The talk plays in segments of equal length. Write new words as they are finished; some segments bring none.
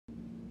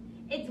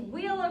It's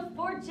Wheel of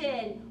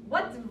Fortune.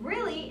 What's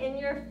really in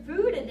your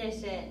food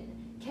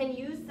edition? Can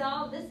you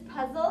solve this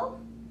puzzle?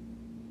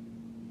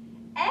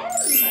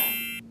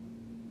 M.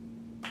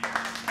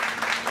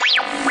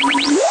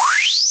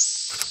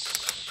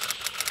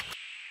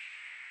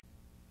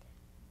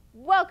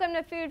 Welcome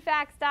to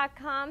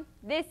foodfacts.com.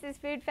 This is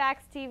Food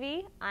Facts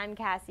TV. I'm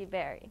Cassie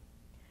Berry.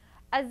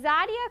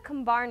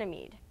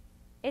 Azodicarbonamide.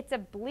 It's a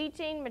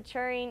bleaching,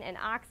 maturing, and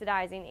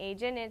oxidizing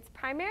agent. It's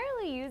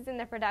primarily used in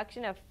the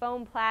production of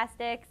foam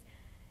plastics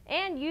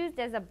and used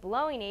as a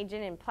blowing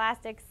agent in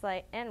plastics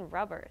and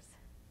rubbers.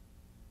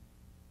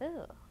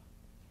 Ew.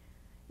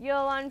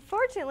 You'll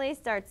unfortunately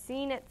start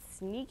seeing it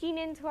sneaking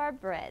into our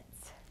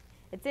breads.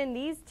 It's in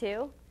these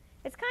two.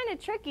 It's kind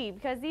of tricky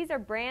because these are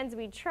brands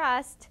we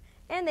trust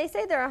and they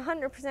say they're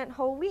 100%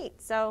 whole wheat,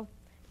 so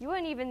you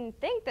wouldn't even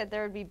think that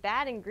there would be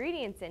bad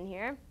ingredients in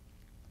here.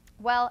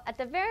 Well, at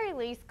the very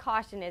least,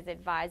 caution is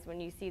advised when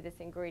you see this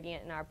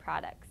ingredient in our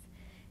products.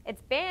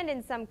 It's banned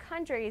in some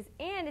countries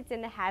and it's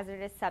in the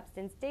hazardous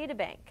substance data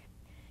bank.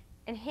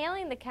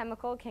 Inhaling the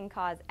chemical can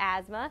cause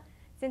asthma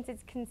since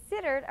it's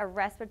considered a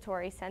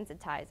respiratory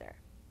sensitizer.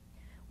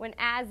 When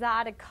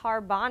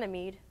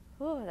azodicarbonamide,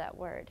 that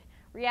word,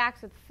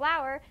 reacts with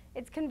flour,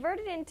 it's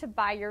converted into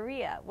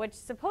biurea, which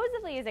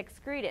supposedly is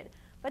excreted,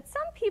 but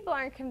some people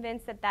aren't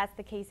convinced that that's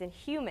the case in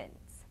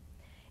humans.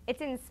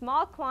 It's in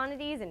small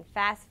quantities in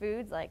fast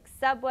foods like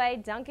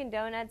Subway, Dunkin'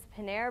 Donuts,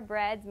 Panera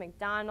Breads,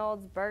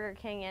 McDonald's, Burger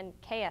King, and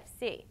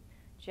KFC,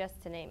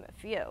 just to name a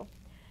few.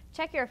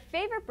 Check your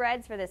favorite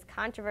breads for this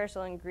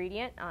controversial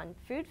ingredient on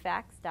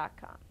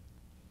foodfacts.com.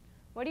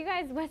 What are you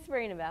guys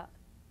whispering about?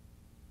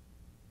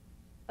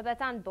 Oh,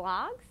 that's on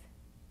blogs?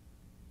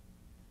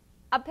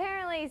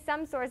 Apparently,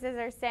 some sources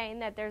are saying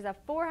that there's a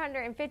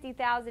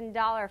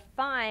 $450,000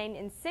 fine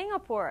in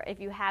Singapore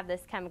if you have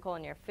this chemical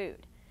in your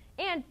food,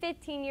 and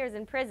 15 years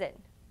in prison.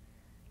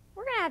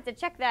 We're going to have to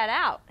check that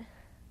out.